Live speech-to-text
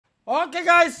Oke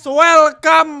guys,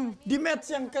 welcome di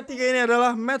match yang ketiga. Ini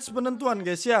adalah match penentuan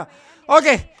guys ya.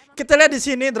 Oke, kita lihat di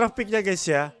sini draft picknya guys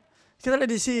ya. Kita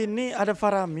lihat di sini ada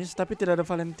Faramis tapi tidak ada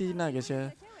Valentina guys ya.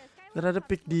 Dan ada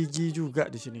pick Digi juga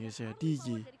di sini guys ya.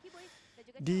 Digi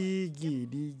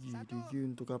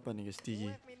untuk apa nih guys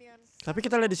Digi? Tapi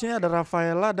kita lihat di sini ada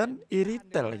Rafaela dan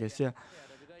Iritel guys ya.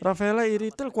 Rafaela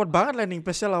Iritel kuat banget landing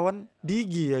pace-nya lawan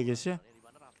Digi ya guys ya.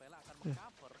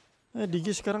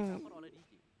 Digi sekarang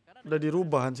udah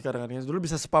dirubahan sekarang kan. Dulu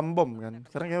bisa spam bom kan.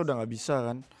 Sekarang kayak udah nggak bisa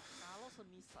kan.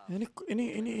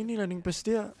 Ini landing pace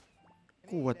dia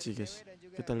kuat sih guys.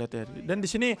 Kita lihat ya. Dan di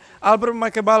sini Albert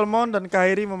memakai Balmond dan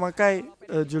Kairi memakai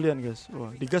Julian guys.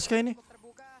 Wah, digas kayak ini.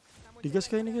 Digas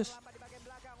kayak ini guys.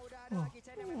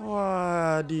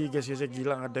 Wah, digas guys,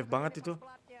 gila nge-dive banget itu.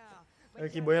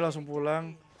 Kiboya langsung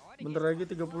pulang. Bentar lagi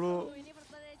 30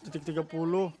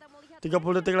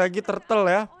 detik lagi turtle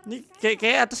ya. Ini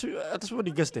kayak atas semua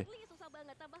digas deh.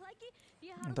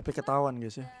 Tapi ketahuan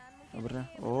guys ya. Kabarnya.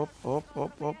 Op.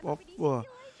 Wah.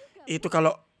 Itu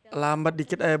kalau lambat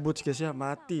dikit boots guys ya,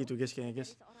 mati itu guys kayaknya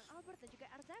guys.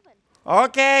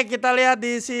 Oke, kita lihat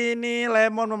di sini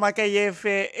Lemon memakai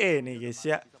YVE nih guys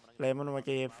ya. Lemon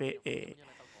memakai YVE.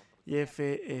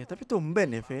 Tapi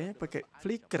tumben YVE pakai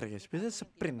flicker guys. Biasanya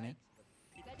sprint ya.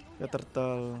 Ya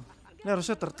turtle. Ini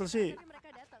harusnya turtle sih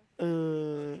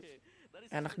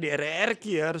enak di RRQ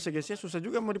ya harusnya guys ya. Susah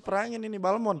juga mau diperangin ini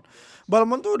Balmond.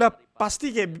 Balmond tuh udah pasti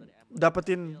kayak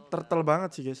dapetin turtle banget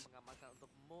sih guys.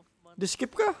 Di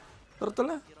skip kah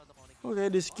turtle-nya? Oke,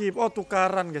 di skip. Oh,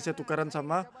 tukaran guys ya, tukaran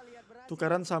sama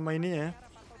ini ya.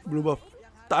 Blue buff.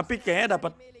 Tapi kayaknya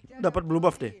dapat blue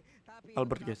buff deh.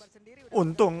 Albert guys.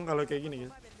 Untung kalau kayak gini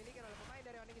guys.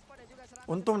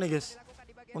 Untung nih guys.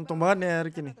 Untung banget nih hari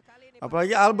ini.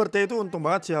 Apalagi Albert ya, itu untung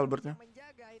banget sih Albertnya.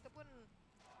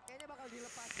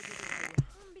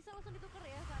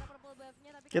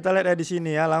 Kita lihat ya di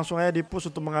sini ya, langsung aja di push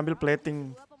untuk mengambil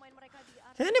plating.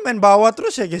 Kayak ini main bawah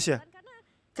terus ya guys ya.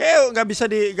 Kayak nggak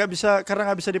bisa karena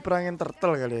nggak bisa diperangin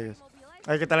turtle kali ya guys.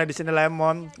 Ayo kita lihat di sini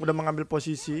Lemon udah mengambil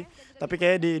posisi, tapi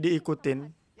kayak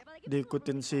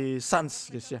diikutin si Sans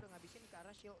guys ya.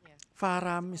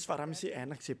 Faramis sih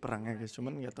enak sih perangnya guys,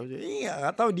 cuman nggak tahu juga. Iya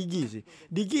nggak tahu Digi sih.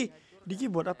 Digi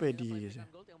buat apa ya Digi guys ya?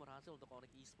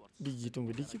 Digi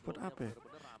buat apa ya?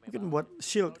 Mungkin buat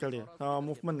shield kali ya, sama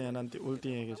movement ya nanti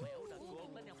ultinya guys.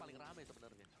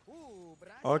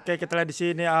 Oke, kita lihat di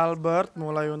sini Albert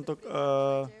mulai untuk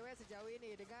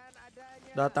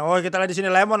datang. Oh, kita lihat di sini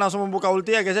Lemon langsung membuka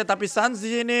ulti ya guys ya, tapi Sans di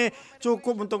sini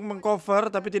cukup untuk mengcover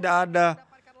tapi tidak ada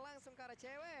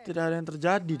yang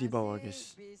terjadi di bawah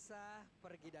guys.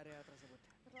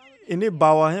 Ini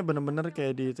bawahnya bener-bener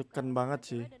kayak ditekan banget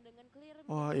sih.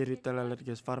 Wah, Iritel lihat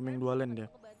guys, farming 2 lane dia.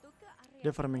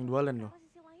 Dia farming 2 lane loh.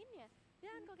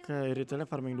 Oke, Iritelnya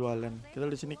farming 2 lane. Kita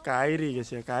di sini Kairi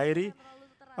guys ya. Kairi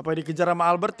apa dikejar sama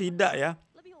Albert? Tidak ya.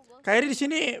 Kairi di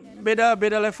sini beda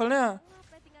levelnya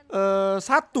 1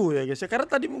 ya guys ya. Karena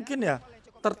tadi mungkin ya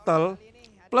turtle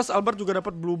plus Albert juga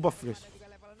dapat blue buff guys.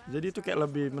 Jadi itu kayak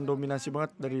lebih mendominasi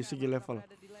banget dari segi level.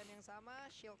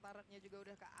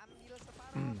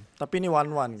 Tapi ini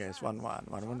 1-1 guys,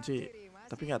 1-1 sih.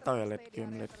 Tapi nggak tahu ya late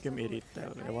game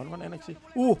Iritel. Ya 1-1 enak sih.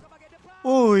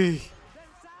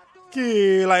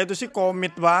 Gila itu sih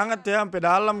komit banget ya sampai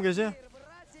dalam guys ya.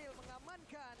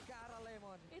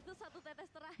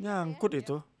 Nyangkut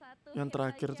itu yang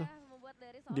terakhir tuh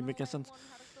di Mikeson.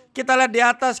 Kita lihat di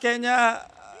atas kayaknya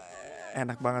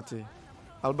enak banget sih.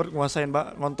 Albert nguasain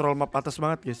ngontrol map atas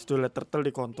banget guys. Tuh lihat turtle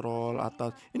dikontrol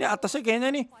atas. Ini atasnya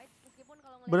kayaknya nih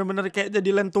bener-bener kayak jadi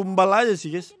lane tumbal aja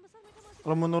sih guys.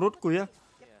 Kalau menurutku ya.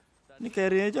 Ini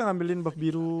carry aja ngambilin buff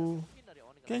biru.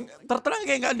 Kayak turtle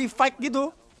kayak nggak di fight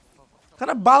gitu.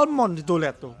 Karena Balmond itu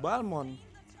lihat tuh, Balmond.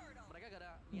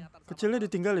 Kecilnya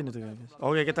ditinggalin itu guys.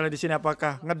 Oke, kita lihat di sini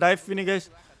apakah ngedive ini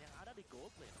guys.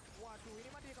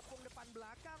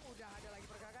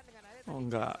 Oh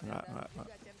enggak.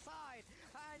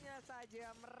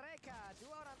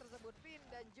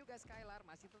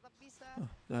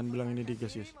 Jangan bilang ini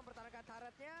digas guys.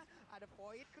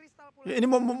 Ya, ini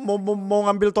mau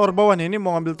ngambil tower bawah nih, ini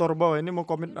mau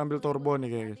komit ambil tower bawah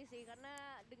nih guys.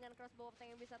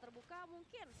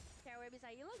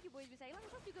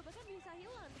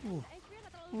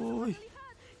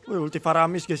 Ulti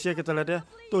Faramis guys ya, kita lihat ya.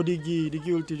 Tuh Digi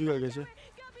ulti juga guys ya.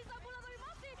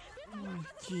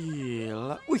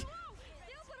 Gila.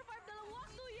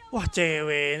 Wah,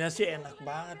 ceweknya sih enak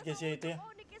banget guys ya itu ya.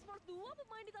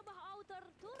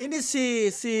 Ini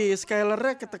si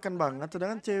Skylar-nya ketekan banget,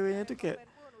 sedangkan ceweknya itu kayak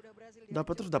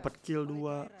dapat kill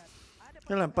 2.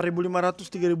 Ya lah, 4.500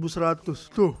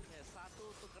 3.100 tuh.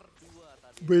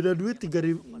 Beda duit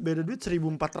 3.000, beda duit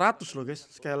 1.400 loh guys,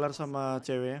 Scalar sama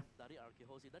ceweknya.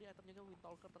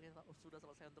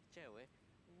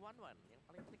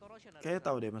 Kayak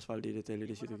tahu deh Mas Valdi detail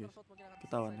di situ guys.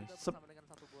 Ketahuan guys.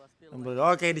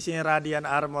 Oke, di sini Radiant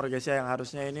Armor guys ya, yang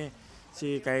harusnya ini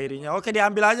si Kairinya. Oke,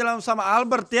 diambil aja langsung sama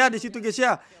Albert ya di situ guys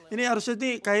ya. Ini harusnya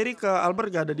nih Kairi ke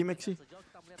Albert gak ada di max sih.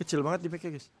 Kecil banget di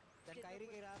max-nya guys.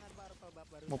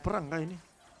 Mau perang kah ini?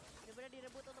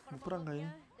 Mau perang kah ini?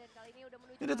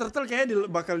 Ini turtle kayaknya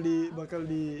bakal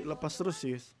dilepas terus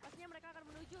sih guys.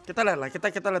 Kita lihat lah,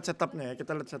 kita lihat setupnya ya.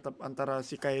 Kita lihat setup antara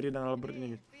si Kairi dan Albert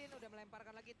ini guys. Udah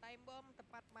melemparkan lagi time bomb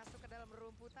tepat masuk ke dalam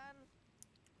rerumputan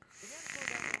dengan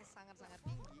cooldown yang sangat-sangat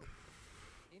tinggi.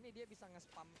 Ini dia bisa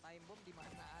nge-spam time bomb di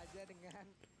mana aja dengan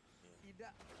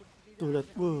tidak tuh lihat,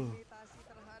 wah.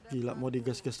 Gila mau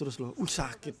digas-gas terus loh.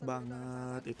 Sakit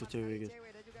banget itu cewek guys.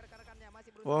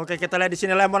 Oke, kita lihat di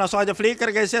sini Lemon langsung aja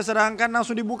flicker guys ya, sedangkan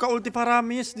langsung dibuka ulti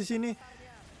Paramis di sini.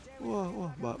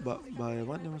 Wah, bahaya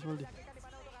banget ya Mas Valdi.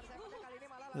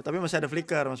 Ya, tapi masih ada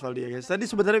flicker Mas Valdi ya guys. Tadi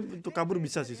sebenarnya untuk kabur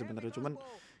bisa sih sebenarnya, cuman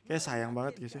kayak sayang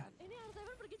banget guys ya.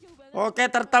 Oke,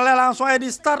 turtle langsung aja di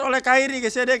start oleh Kairi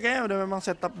guys ya, dia kayaknya udah memang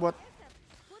setup buat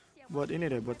ini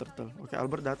deh, buat turtle. Oke,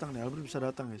 Albert datang nih, Albert bisa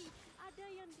datang guys.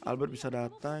 Albert bisa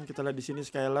datang. Kita lihat di sini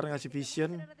Scalar ngasih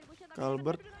vision ke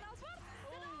Albert.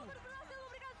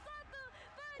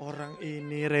 Orang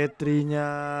ini retrinya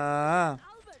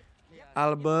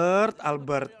Albert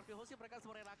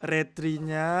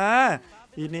retrinya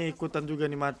ini ikutan juga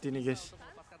nih mati nih guys.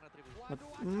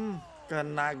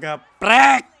 Kena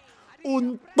gaprek.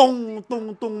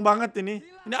 Untung banget ini.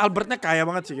 Ini Albertnya kaya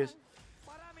banget sih guys.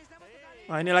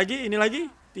 Nah ini lagi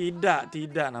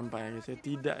tidak nampaknya guys ya,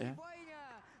 tidak ya.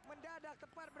 Mendadak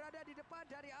tepat berada di depan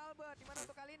dari Albert, di mana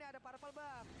untuk kali ini ada purple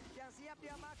buff yang siap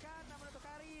dia makan, namun untuk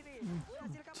hari ini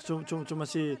cuma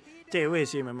si cewek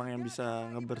sih memang yang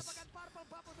bisa ngeburst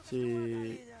si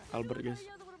Albert guys.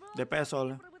 DPS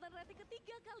soalnya.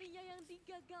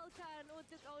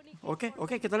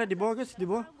 Oke, kita lihat di bawah guys, di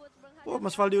bawah. Oh,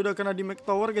 Mas Valdi udah kena di Mac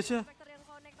Tower guys ya.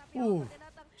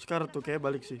 Sekarang tuh kayak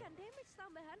balik sih.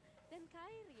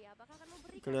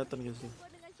 Kelihatan guys tuh.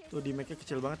 Tuh di Mac-nya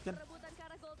kecil banget kan.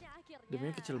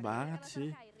 Damage-nya kecil banget sih.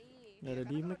 Gak ada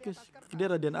damage guys. Dia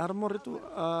Radiant Armor itu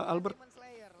Albert.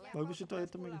 Bagus itu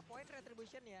itemnya. Point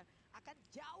retribution-nya akan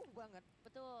jauh banget.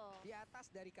 Betul. Di atas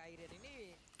dari Kairian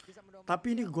ini bisa mendominasi. Tapi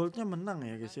ini goldnya menang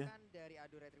ya guys ya. Dari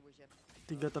adu retribution.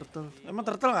 3 turtle. Emang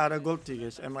turtle gak ada gold sih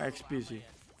guys. Emang XP sih.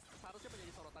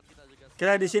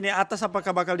 Kita di sini atas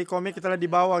apakah bakal di komik, kita lihat di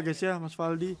bawah guys ya Mas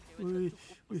Valdi. Wih.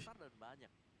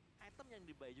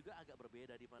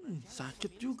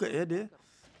 Sakit juga ya dia.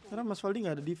 Karena Mas Valdi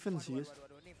nggak ada defense sih guys.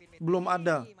 Belum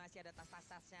ada.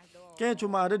 Kayaknya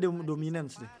cuma ada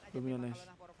dominance deh. Dominance.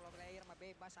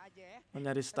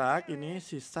 Mencari stack ini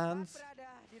si Sans.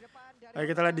 Ayo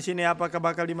kita lihat di sini apakah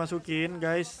bakal dimasukin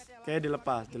guys. Kayak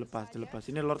dilepas.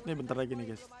 Ini Lordnya bentar lagi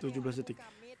nih guys. 17 detik.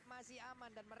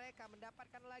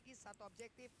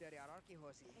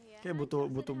 Kayak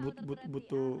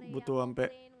butuh sampai.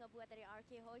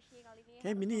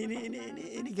 Kayak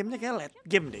ini gamenya kayak late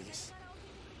game deh guys.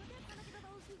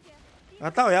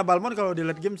 Gak tau ya, Balmon kalau di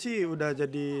late game sih udah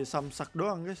jadi samsak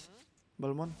doang guys.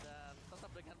 Balmon. Dan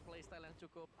tetap dengan playstyle yang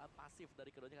cukup pasif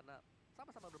dari keduanya karena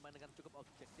sama-sama bermain dengan cukup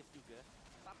objektif juga.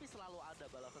 Tapi selalu ada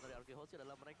balasan dari Arkehosi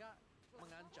adalah mereka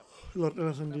mengancam. Lord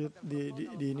langsung di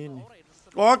ini nih.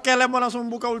 Oke, Lemon langsung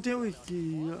membuka ulti. Wih,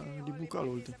 gila, dibuka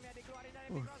loh ulti.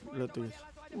 Lihat tuh guys.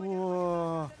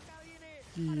 Wah.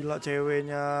 Gila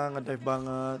ceweknya ngedive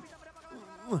banget.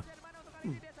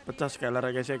 Pecah Scalar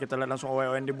guys ya. Kita lihat langsung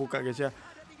OWN dibuka guys ya.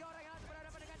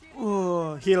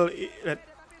 Heal.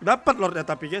 Dapat Lordnya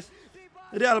tapi guys.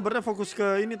 Jadi Albertnya fokus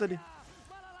ke ini tadi.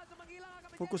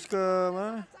 Fokus ke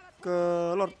mana? Ke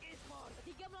Lord.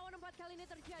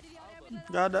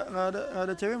 Gak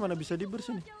ada cewek, mana bisa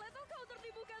dibers ini.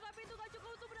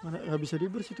 Mana gak bisa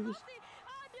dibers itu guys.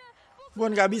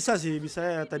 Bukan gak bisa sih, bisa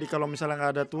ya tadi kalau misalnya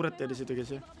gak ada turret ya di situ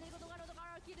guys ya.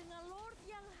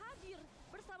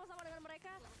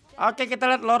 Oke, kita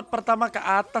lihat Lord pertama ke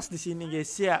atas di sini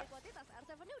guys ya.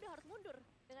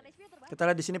 Kita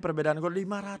lihat di sini perbedaan gold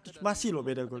 500, masih loh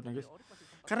beda goldnya guys.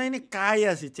 Karena ini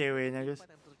kaya sih ceweknya guys.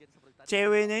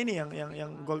 Ceweknya ini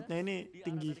yang goldnya ini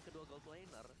tinggi.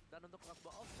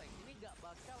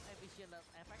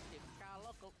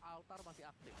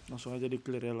 Langsung aja di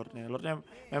clear ya Lordnya. Lordnya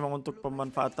memang untuk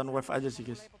pemanfaatan wave aja sih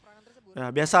guys. Ya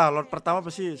biasa Lord pertama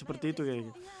pasti seperti itu kayak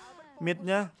gitu.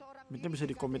 Midnya bisa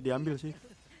di commit diambil sih.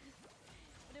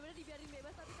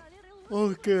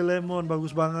 Oke, Lemon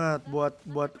bagus banget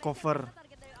buat cover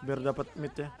biar dapat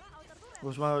mid ya.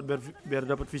 Bagus banget biar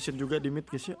dapat vision juga di mid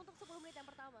guys ya.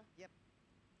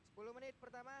 10 menit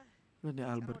pertama. Lihat nih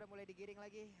Albert. Udah mulai digiring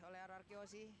lagi oleh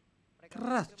Arkeosi.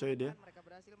 Keras coy dia. Mereka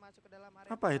berhasil masuk ke dalam area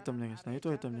Apa itemnya guys? Nah itu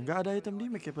itemnya. Gak ada item di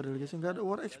make ya padahal guys. Gak ada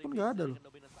War X pun gak ada loh.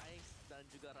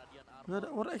 Gak ada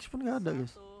War X pun gak ada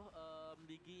guys.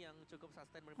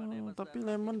 Tapi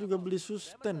Lemon juga beli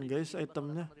sustain guys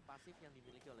itemnya.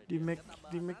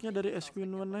 Di make-nya dari SQ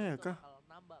mana ya kah?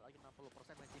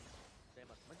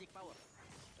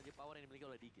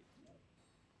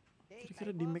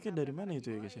 Kira-kira di make-nya dari mana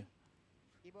itu ya guys ya?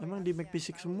 Emang di make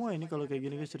fisik semua ini kalau kayak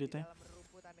gini guys ceritanya.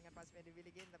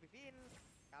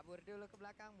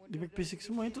 Di make fisik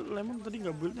semua itu Lemon tadi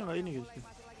nggak build-nya nggak ini guys.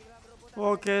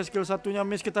 Oke, skill satunya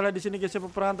miss. Kita lihat di sini guys ya,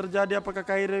 peperangan terjadi. Apakah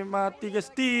Kairi mati guys?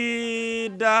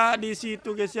 Tidak di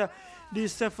situ guys ya.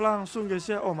 Di save langsung guys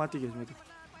ya. Oh mati guys, mati.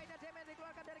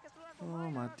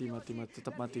 Oh mati.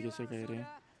 Tetap mati guys ya Kairi.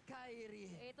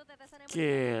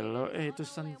 Kelo, itu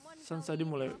Sans tadi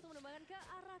mulai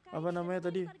apa namanya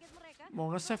tadi? Mau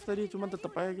nge-save tadi, cuman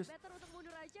tetap aja guys.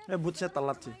 Boots-nya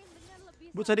telat sih.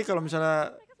 Boots tadi kalau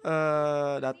misalnya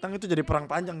datang itu jadi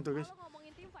perang panjang tuh guys.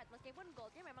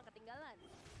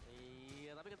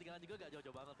 Iya, tapi ketinggalan juga gak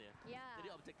jauh-jauh banget ya. Jadi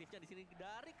objektifnya di sini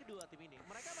dari kedua tim ini,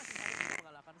 mereka masih harus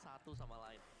mengalahkan satu sama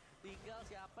lain. Tinggal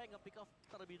siapa yang nge-pick off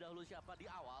terlebih dahulu siapa di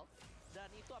awal, dan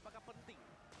itu apakah penting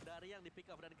dari yang di-pick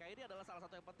off. Dan Kairi adalah salah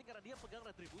satu yang penting karena dia pegang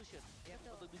retribution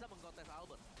untuk bisa mengkontes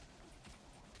Albert.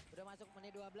 Udah masuk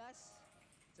menit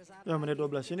 12. Ya menit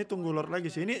 12 ini tunggu Lord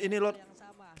lagi sih. Ini Lord.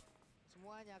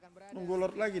 Nunggu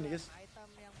Lord lagi nih guys.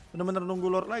 Bener-bener nunggu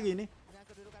Lord lagi nih.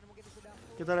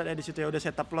 Kita lihat di situ ya udah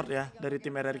setup Lord ya dari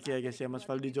tim RRQ ya guys ya. Mas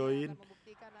Valdi join.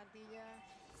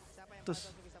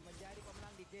 Terus.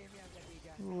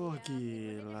 Wah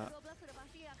gila.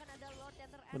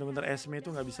 Bener-bener Esme itu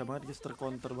nggak bisa banget guys,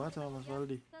 tercounter banget sama Mas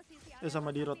Valdi.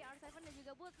 Sama Dirot.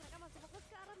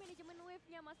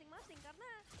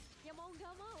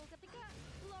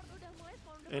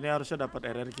 Ini harusnya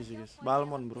dapat RRQ sih guys.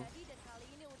 Balmon bro.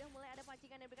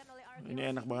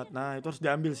 Ini enak banget. Nah itu harus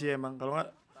diambil sih emang. Kalau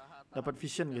nggak dapat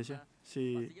vision guys ya.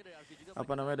 Si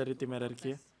apa namanya dari tim RRQ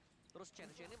ya. Terus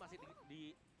chance ini masih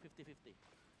di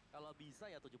 50-50. Kalau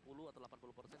bisa ya 70 atau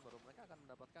 80% baru mereka akan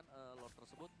mendapatkan Lord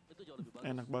tersebut. Itu jauh lebih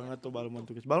bagus. Enak banget tuh Balmon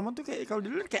tuh guys. Balmon tuh kayak kalau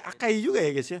dilihat kayak Akai juga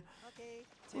ya guys ya.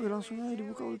 Wih langsung aja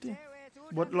dibuka ultinya.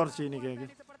 Buat Lord sih ini kayaknya.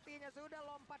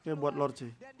 Kayak buat Lord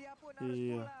sih.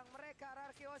 Iya.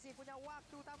 Punya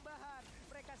waktu tambahan.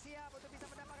 Mereka siap untuk bisa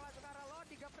mendapatkan langsung arah Lord,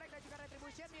 digeprek dan juga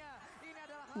retributionnya. Ini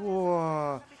adalah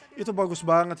wah, itu bagus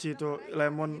banget sih itu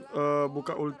Lemon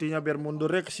buka ultinya biar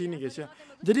mundurnya ke sini guys ya.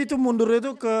 Jadi itu mundurnya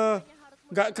itu ke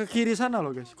nggak ke kiri sana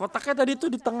loh guys. Kotaknya tadi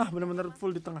itu di tengah, benar-benar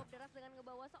full di tengah.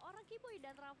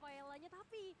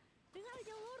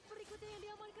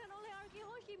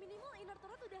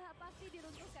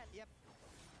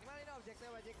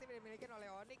 Objektif yang dimiliki oleh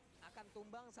Onic akan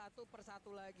tumbang satu persatu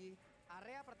lagi.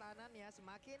 Area pertahanannya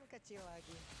semakin kecil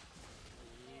lagi.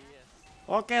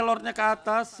 Oke, Lordnya ke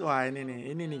atas. Wah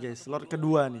ini nih guys, Lord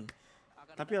kedua nih.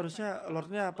 Tapi harusnya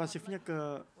Lordnya pasifnya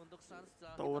ke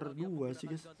tower 2 sih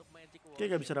guys.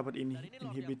 Kayak gak bisa dapat ini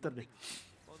inhibitor deh.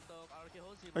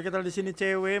 Oke, kita di sini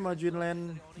cewek majuin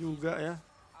lane juga ya.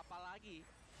 Apalagi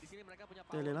di sini mereka punya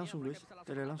tele langsung guys,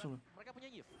 tele langsung. Mereka punya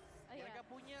Yif. Mereka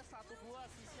punya satu buah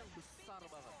sisi yang besar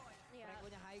banget. Mereka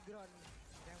punya high ground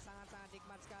yang sangat-sangat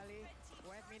nikmat sekali.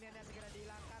 Wave minionnya segera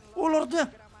dihilangkan.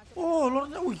 Oh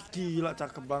Lordnya, wih gila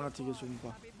cakep banget sih guys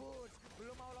sumpah.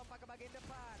 Belum mau lompat ke bagian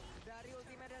depan. Dari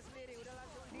ultimate sendiri udah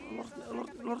langsung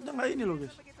Lordnya nggak ini loh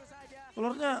guys.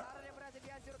 Lordnya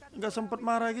nggak sempet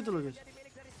marah gitu loh guys.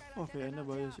 Oh kayaknya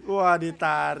bahaya sih. Wah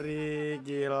ditarik,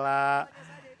 gila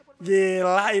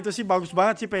itu sih bagus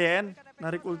banget sih PN.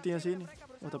 Narik ultinya sini.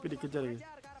 Oh tapi dikejar ya.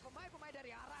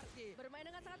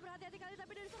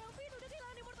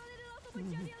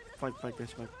 Fight guys,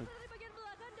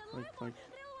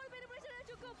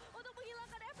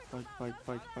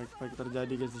 fight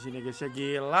terjadi guys di sini guys ya,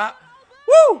 gila.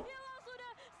 Woo!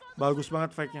 Bagus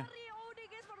banget fight-nya.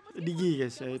 Digi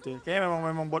guys ya itu. Kayaknya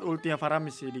memang buat ultinya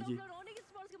Faramis sih Digi.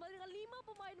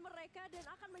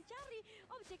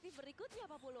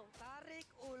 Tarik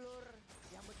ulur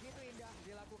yang begitu indah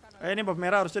dilakukan. Ini buff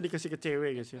merah harusnya dikasih ke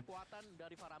cewek guys ya. Kekuatan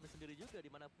dari Faramis sendiri juga di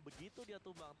mana begitu dia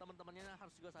tumbang, teman-temannya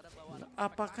harus juga sadar bahwa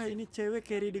apakah ini cewek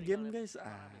carry the game guys?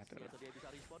 Dia bisa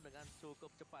respon dengan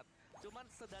cukup cepat. Cuman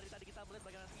sedari tadi kita melihat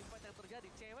bagaimana teamfight yang terjadi,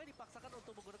 cewek dipaksakan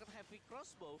untuk menggunakan heavy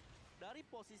crossbow dari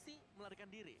posisi melarikan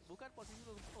diri, bukan posisi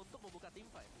untuk membuka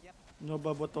teamfight. Nyoba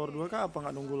buat tower 2 kah apa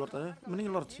nggak nunggu Lord aja? Mending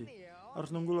Lord sih. Harus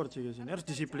nunggu Lord sih guys ini. Harus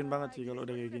disiplin banget sih kalau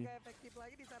udah kayak gini. Efektif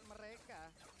lagi di saat mereka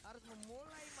harus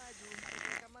memulai maju,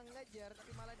 mereka mengejar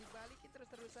tapi malah dibalikin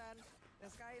terus-terusan. Dan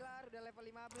Skylar udah level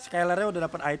 15. Skylarnya udah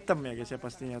dapat item ya guys ya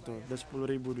pastinya tuh. Udah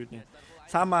 10.000 duitnya.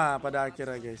 Sama pada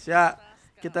akhirnya guys. Ya,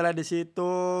 kita lihat di situ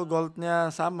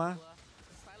goldnya sama.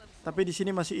 Tapi di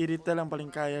sini masih Iritel yang paling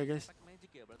kaya guys.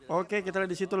 Oke, kita lihat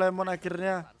di situ Lemon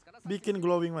akhirnya bikin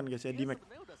glowing man guys ya di Mac.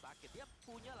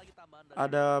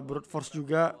 Ada brute force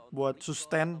juga buat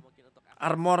sustain,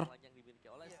 armor,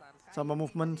 sama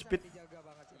movement speed.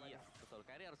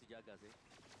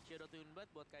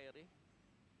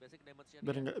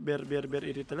 Biar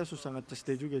Iritelnya susah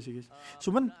nge-chase dia juga sih guys.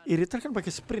 Cuman Iritel kan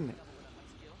pakai sprint ya.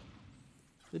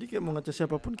 Jadi kayak mau nge-chase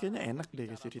siapapun kayaknya enak deh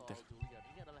guys Iritel.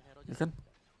 Ya kan?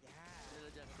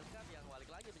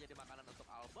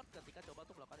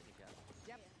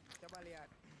 Coba lihat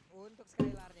untuk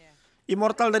Skylarnya.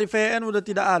 Immortal dari VN udah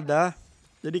tidak ada.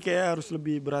 Jadi kayak harus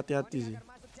lebih berhati-hati sih.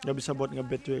 Gak bisa buat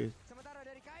ngebet juga guys. Sementara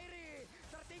dari Kairi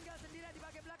tertinggal sendirian di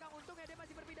bagian belakang. Untungnya dia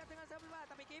masih berpindah dengan sebelah.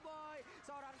 Tapi Keyboy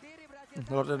seorang diri berhasil.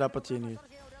 Lordnya dapat sini.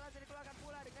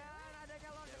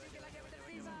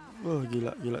 Wah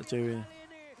gila ceweknya.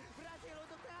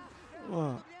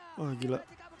 Wah gila.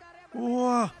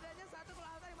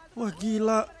 Wah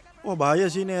gila. Wah bahaya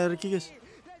sih ini RQ guys.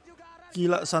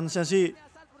 Gila Sansnya sih.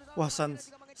 Wah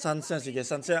Sansnya sih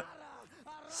guys.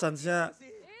 Sansnya.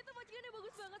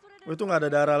 Oh itu nggak ada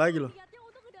darah lagi loh.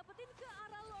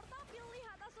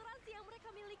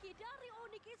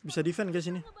 Bisa defend guys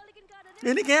ini.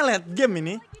 Ini kayak late game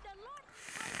ini.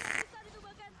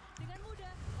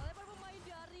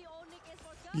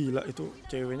 Gila itu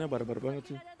ceweknya barbar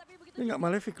banget sih. Ini nggak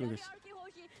Malefic loh guys.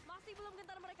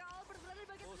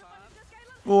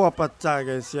 Wah pecah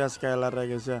guys ya Skylar ya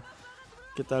guys ya.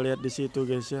 Kita lihat di situ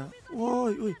guys ya.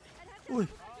 Woi.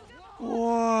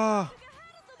 Wah.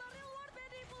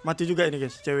 Mati juga ini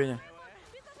guys ceweknya.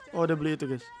 Oh udah beli itu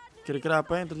guys. Kira-kira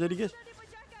apa yang terjadi guys?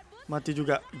 Mati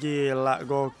juga. Gila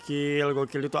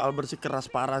gokil itu Albert sih keras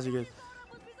parah sih guys.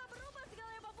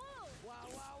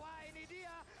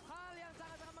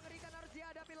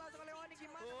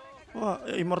 Wah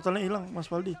immortalnya hilang Mas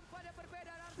Valdi.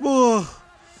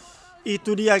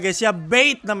 Itu dia guys ya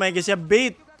bait namanya guys ya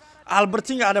bait. Albert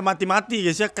sih nggak ada mati-mati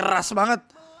guys ya keras banget.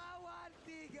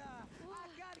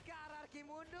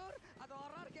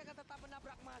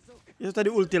 Itu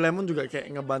tadi ulti Lemon juga kayak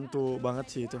ngebantu banget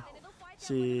sih itu.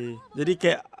 Jadi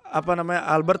kayak apa namanya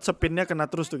Albert spinnya kena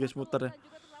terus tuh guys muternya.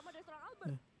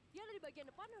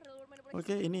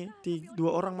 Oke ini 2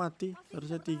 orang mati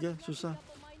harusnya 3 susah.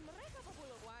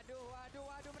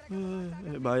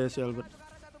 Bahaya sih Albert.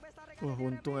 Wah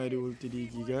untung aja di ulti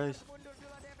Digi guys.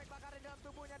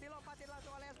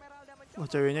 Wah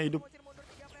ceweknya hidup.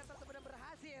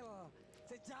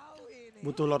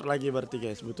 Butuh Lord lagi berarti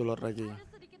guys. Butuh Lord lagi.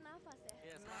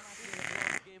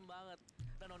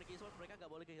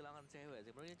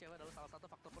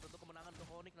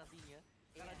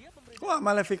 Wah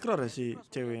Malefic Roar ya si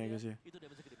ceweknya guys ya.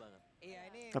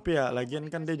 Tapi ya lagian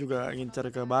kan dia juga ngincar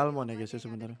ke Balmon ya guys ya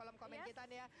sebenarnya.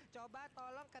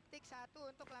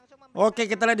 Oke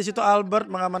kita lihat di situ Albert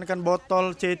mengamankan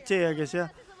botol CC ya guys ya.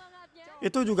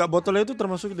 Itu juga botolnya itu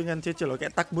termasuk dengan CC loh,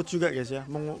 kayak takbut juga guys ya,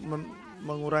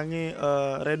 mengurangi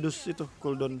reduce itu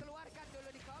cooldown.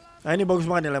 Nah ini bagus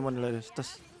banget nih Lemon guys.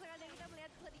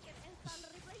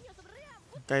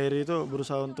 Kairi itu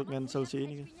berusaha untuk cancel si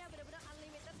ini guys.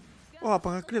 Oh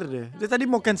apa nggak clear deh? Dia tadi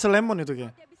mau cancel Lemon itu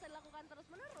kayak.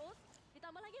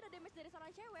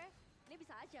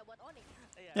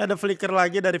 Ya ada flicker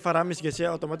lagi dari Faramis guys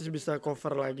ya, otomatis bisa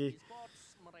cover lagi.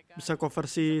 Bisa cover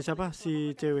si siapa?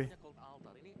 Si cewek.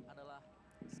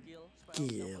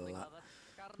 Gila.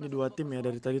 Ini 2 tim ya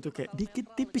dari tadi tuh kayak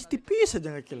dikit tipis-tipis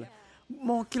aja nggak kill.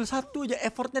 Mau kill 1 aja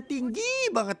effortnya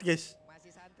tinggi banget guys.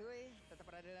 Masih santuy,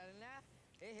 tetap ada dalamnya.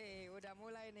 Udah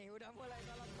mulai nih, udah mulai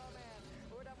kolom komen.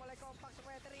 Udah mulai kompak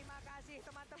semua. Terima kasih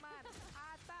teman-teman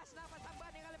atas nafas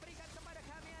tambahan yang kalian berikan kepada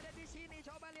kami ada di sini.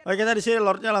 Coba lihat. Oke kita di sini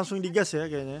Lordnya langsung digas ya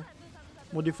kayaknya.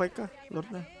 Modify kah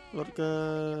Lordnya? Lord ke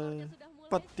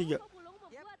 4-3.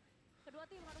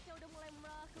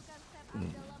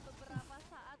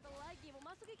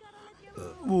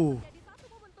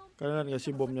 Kalian nggak sih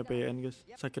bomnya PN guys,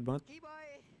 sakit banget.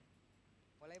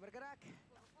 Mulai bergerak,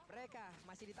 mereka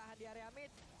masih ditahan di area mid.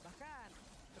 Bahkan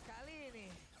kali ini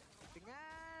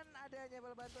dengan adanya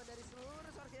bantuan dari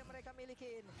seluruh source yang mereka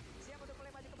miliki, siap untuk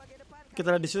mulai maju ke bagian depan. Kita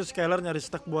lihat di situ Skylar nyari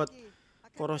stack buat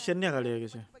corrosionnya kali ya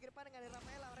guys ya.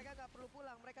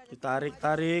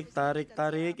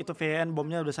 Ditarik, itu VN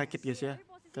bomnya udah sakit guys ya.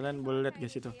 Kalian boleh lihat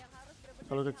guys itu.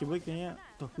 Kalau ke keyboard kayaknya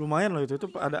tuh lumayan loh itu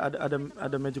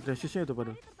ada magic resistnya itu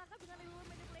padahal.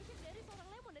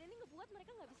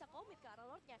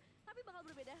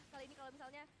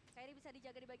 Kairi bisa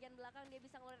dijaga di bagian belakang, dia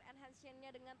bisa ngeluarin enhance-nya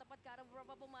dengan tepat ke arah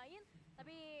beberapa pemain.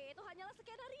 Tapi itu hanyalah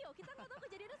skenario, kita nggak tahu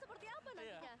kejadiannya seperti apa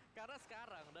nantinya. Karena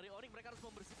sekarang dari Onic mereka harus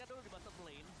membersihkan dulu di bottom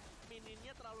lane.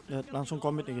 Mininnya terlalu Ya, langsung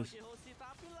komit nih guys.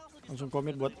 Langsung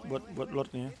komit buat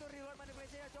Lordnya. Itu reload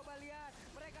manipulation, coba lihat.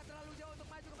 Mereka terlalu jauh untuk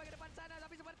maju ke bagian depan sana,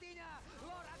 tapi sepertinya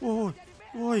Lord akan menjadi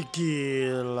bebas. Woi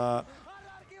gila.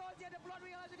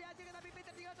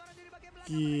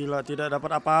 Gila, tidak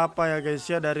dapat apa-apa ya guys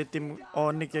ya dari tim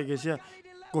Onic ya guys ya.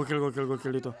 Gokil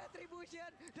itu.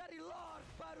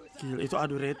 Gila, itu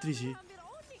adu retri sih.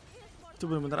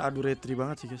 Itu benar-benar adu retri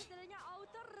banget sih guys.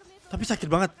 Tapi sakit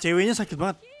banget, ceweknya sakit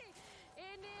banget.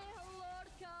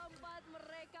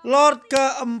 Lord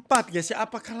keempat guys ya,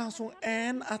 apakah langsung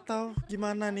end atau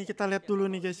gimana nih? Kita lihat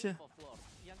dulu nih guys ya.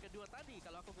 Yang kedua tadi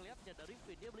kalau aku ngelihatnya dari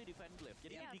Finn dia beli defend glaive.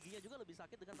 Jadi giginya juga lebih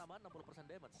sakit dengan tambahan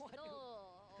 60% damage.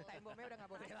 Time bomb-nya udah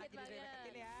nggak boleh lagi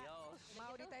diberekin ya.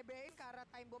 Mau di TB-in karena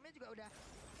time bomb-nya juga udah.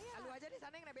 Lu aja di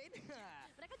sana yang nebein.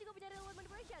 Mereka juga punya real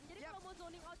manipulation. Jadi kalau mau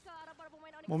zoning out ke arah para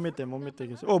pemain Onic. Momit ya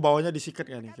guys. Oh, bawahnya disikat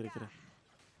kan nih kira-kira.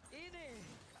 Ini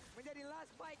menjadi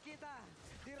last fight kita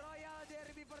di Royal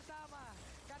Derby pertama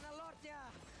karena Lordnya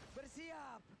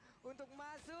bersiap untuk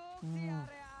masuk di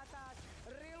area atas.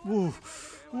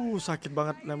 Sakit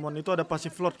banget Lemon itu ada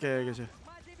passive Lord kayak guys ya.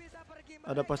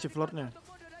 Ada passive Lordnya.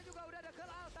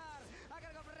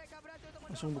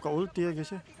 Langsung buka ulti ya guys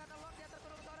ya.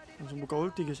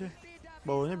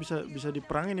 Bawahnya bisa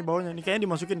diperangin nih bawahnya. Ini kayaknya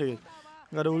dimasukin deh guys.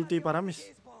 Nggak ada ulti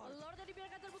Paramis.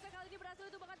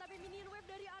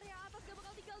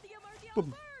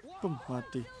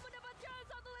 Mati.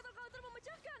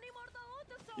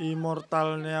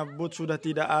 Immortalnya Boot sudah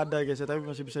tidak ada guys ya, tapi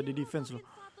masih bisa di defense loh.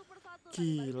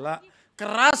 Gila.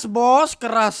 Keras bos,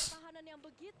 keras.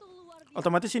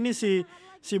 Otomatis ini si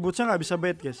Bootsnya nggak bisa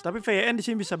bait guys, tapi VN di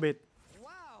sini bisa bait.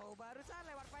 Wow, barusan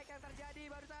lewat fight yang terjadi,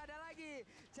 barusan ada lagi.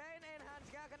 Chain enhance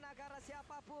gak kena ke arah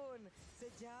siapapun.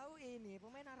 Sejauh ini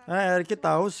pemain Arab.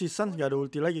 Kita tahu si Sans nggak ada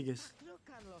ulti lagi guys.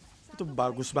 Itu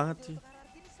bagus banget sih.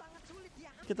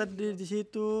 Kita di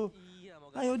situ.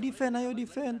 Ayo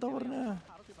defend towernya.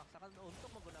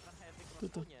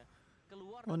 Tuh.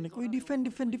 Onic, woi defend,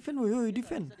 woi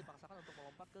defend.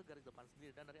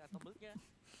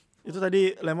 Itu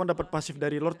tadi Lemon dapat pasif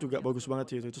dari Lord juga bagus banget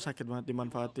sih itu sakit banget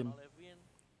dimanfaatin.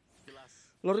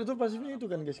 Lord itu pasifnya itu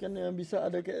kan guys kan yang bisa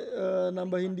ada kayak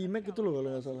nambahin damage gitu loh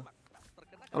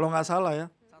kalau nggak salah ya.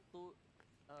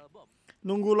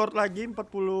 Nunggu Lord lagi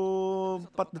 44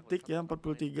 detik ya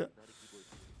 43.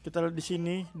 Kita lihat di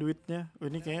sini duitnya. Oh,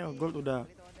 ini kayaknya gold udah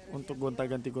untuk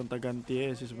gonta-ganti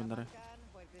ya sih sebenarnya.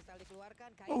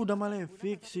 Oh udah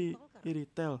Malefic si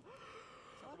Iritel.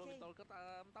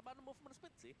 Tambahan movement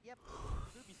speed sih.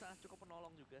 Itu bisa cukup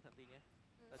menolong juga nantinya.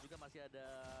 Dan juga masih ada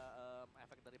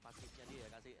efek dari pasifnya dia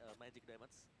kasih magic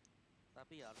damage.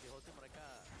 Tapi ya sih mereka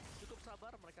cukup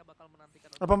sabar, mereka bakal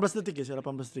menantikan 18 detik guys ya,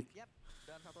 18 detik.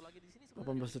 Dan satu lagi di sini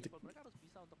 18 detik. Mereka harus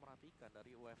bisa untuk merhatikan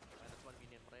dari wave management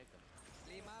minion mereka.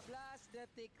 15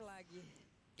 detik lagi.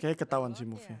 Kayak ketahuan sih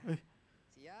move-nya.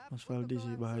 Mas Valdi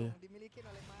sih bahaya. Dimiliki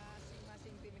oleh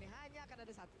masing-masing tim ini hanya akan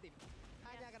ada satu tim.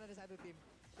 Hanya akan ada satu tim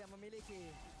yang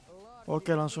memiliki Lord.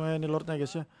 Oke, langsung aja ini Lordnya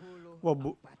guys ya. Wah,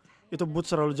 itu boot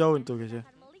terlalu jauh itu guys ya.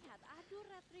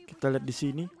 Kita lihat di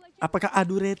sini. Apakah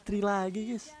adu retri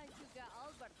lagi guys?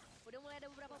 Udah mulai ada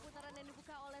beberapa putaran yang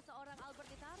dibuka oleh seorang Albert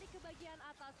ditarik ke bagian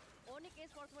atas. Onic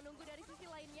Esports menunggu dari sisi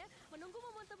lainnya, menunggu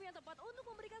momentum yang tepat untuk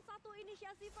memberikan satu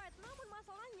inisiasi fight. Namun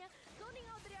masalahnya zoning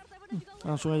out dari R7 dan juga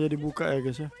langsung aja dibuka ya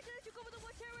guys ya.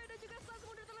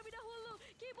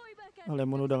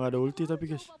 Lemon udah nggak ada ulti tapi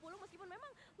guys.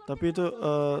 Tapi itu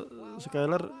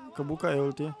Skylar kebuka ya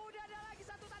ultinya.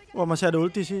 Wah masih ada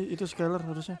ulti sih itu Skylar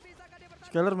harusnya.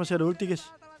 Skylar masih ada ulti guys.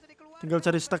 Tinggal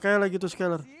cari stack aja lagi tuh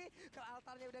Skylar.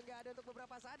 Altarnya udah nggak ada untuk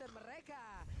beberapa saat dan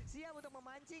mereka siap untuk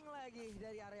memancing lagi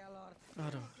dari area Lord.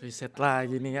 Aduh reset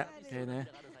lagi nih ya kayaknya.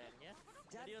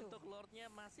 Jadi untuk Lordnya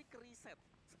masih ke reset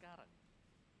sekarang.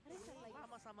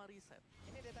 Sama-sama reset.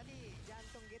 Ini dari tadi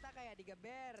jantung kita kayak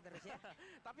digeber terus ya.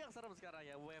 Tapi yang serem sekarang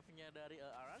ya wave-nya dari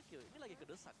RRQ ini lagi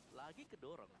kedesak, lagi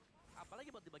kedorong. Apalagi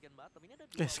buat di bagian bottom ini ada.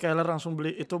 Skylar langsung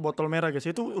beli itu botol merah guys.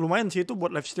 Itu lumayan sih itu buat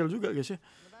lifesteal juga guys ya.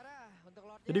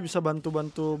 Jadi bisa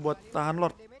bantu-bantu buat tahan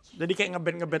Lord. Jadi kayak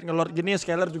ngebet nge-Lord gini ya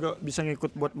Skylar juga bisa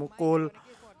ngikut buat mukul.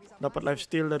 Dapat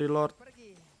lifesteal dari Lord.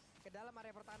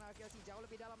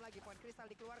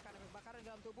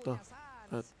 Tuh.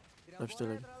 Lifesteal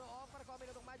lagi.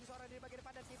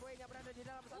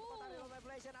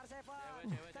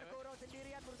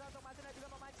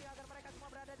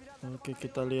 Oke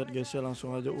kita lihat guys ya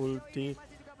langsung aja ulti.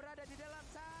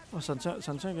 Oh Sansa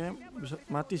kayaknya bisa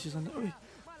mati sih Sansa. Wih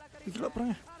gila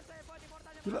perangnya.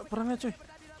 Gila perangnya coy.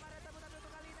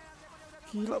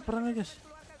 Gila perangnya guys.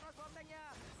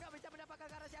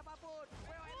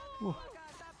 Wah.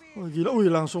 Oh gila,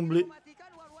 wih langsung beli.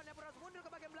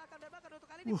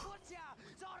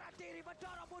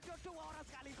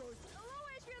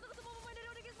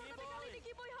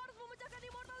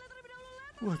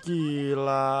 Wah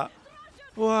gila.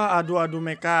 Wah adu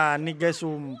mekanik guys,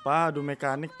 sumpah adu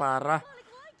mekanik parah.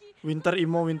 Winter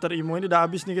Imo ini udah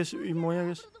habis nih guys, Imonya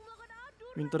guys.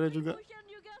 Winternya juga.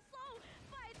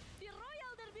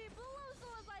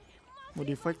 Mau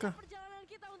di fight kah?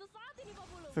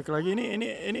 Fake lagi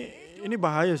ini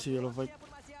bahaya sih kalau fight.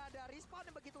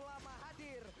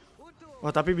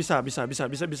 Wah tapi bisa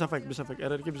fight,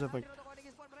 RRQ bisa fight.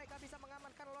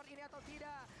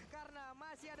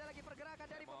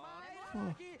 Oh.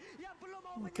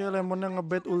 Oke, Lemonnya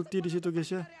ngebet ulti di situ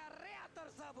guys ya.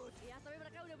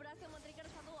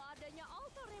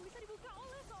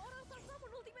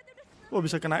 Oh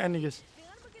bisa kena N nih guys.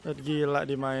 Gila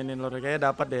dimainin lor,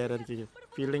 kayaknya dapat deh RRQ.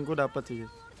 Feelingku dapat sih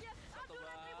guys.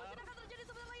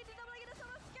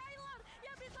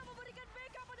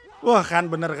 Wah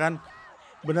kan bener kan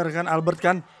Albert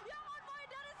kan.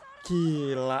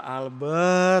 Gila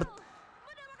Albert.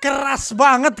 Keras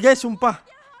banget guys sumpah.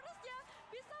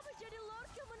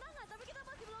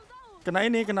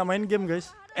 Kena main game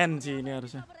guys. N sih ini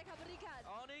harusnya.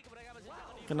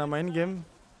 Kena main game.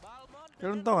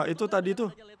 Kalian tau gak itu tadi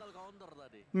tuh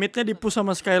midnya di-push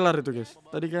sama Skylar itu guys.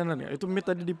 Tadi kanan ya, itu mid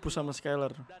tadi di-push sama Skylar.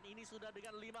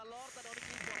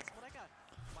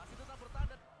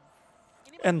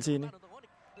 N sih ini.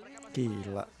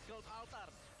 Gila.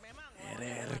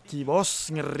 RRQ bos,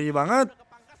 ngeri banget.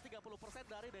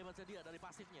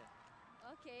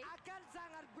 Akan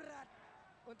sangat berat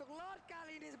untuk Lord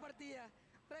kali ini sepertinya.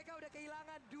 Mereka udah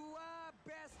kehilangan dua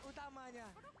base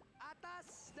utamanya,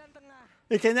 atas dan tengah.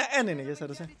 Kayaknya N ini guys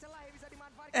harusnya.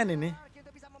 N ini.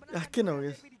 Yakin loh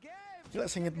guys. Gila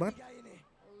sengit banget.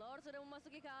 Lord sudah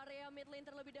memasuki ke area mid lane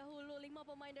terlebih dahulu. 5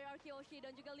 pemain dari Arkeoshi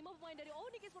dan juga 5 pemain dari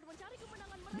Onic Esports mencari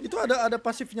kemenangan mereka. Itu ada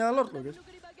pasifnya Lord loh guys.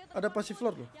 Ada pasif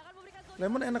Lord loh.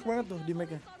 Lemon enak banget tuh di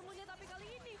make-nya.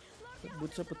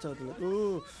 Boots-nya pecah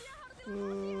tuh.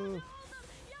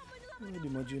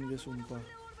 Dimajuin guys sumpah.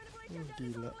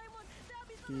 Gila.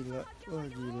 Wah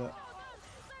gila.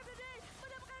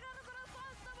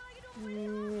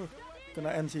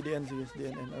 Kena NC di NC guys, di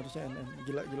NN harusnya NN.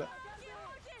 Gila.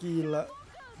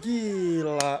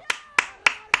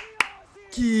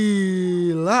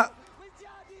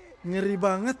 Ngeri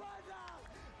banget.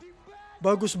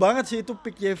 Bagus banget sih itu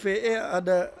pick YVE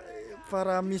ada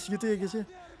Paramis gitu ya guys ya.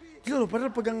 Gila loh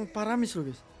padahal pegang Paramis loh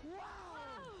guys.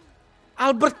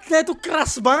 Albertnya itu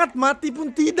keras banget, mati pun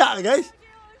tidak guys.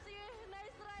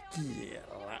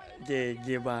 Gila, GG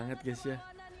banget guys ya.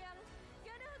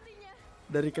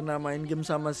 Dari kena main game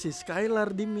sama si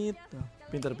Skylar di mid.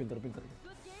 Pintar.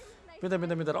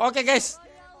 Oke guys.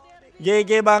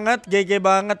 GG banget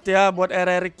ya buat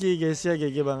RRQ guys ya,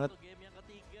 GG banget.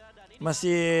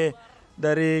 Masih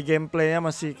dari gameplaynya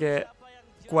masih kayak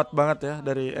kuat banget ya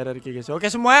dari RRQ guys. Oke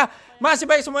semuanya, masih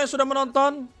baik semuanya sudah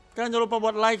menonton. Kalian jangan lupa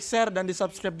buat like, share, dan di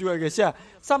subscribe juga guys ya.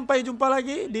 Sampai jumpa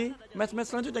lagi di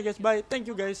match-match selanjutnya guys. Bye, thank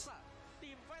you guys.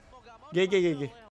 GG.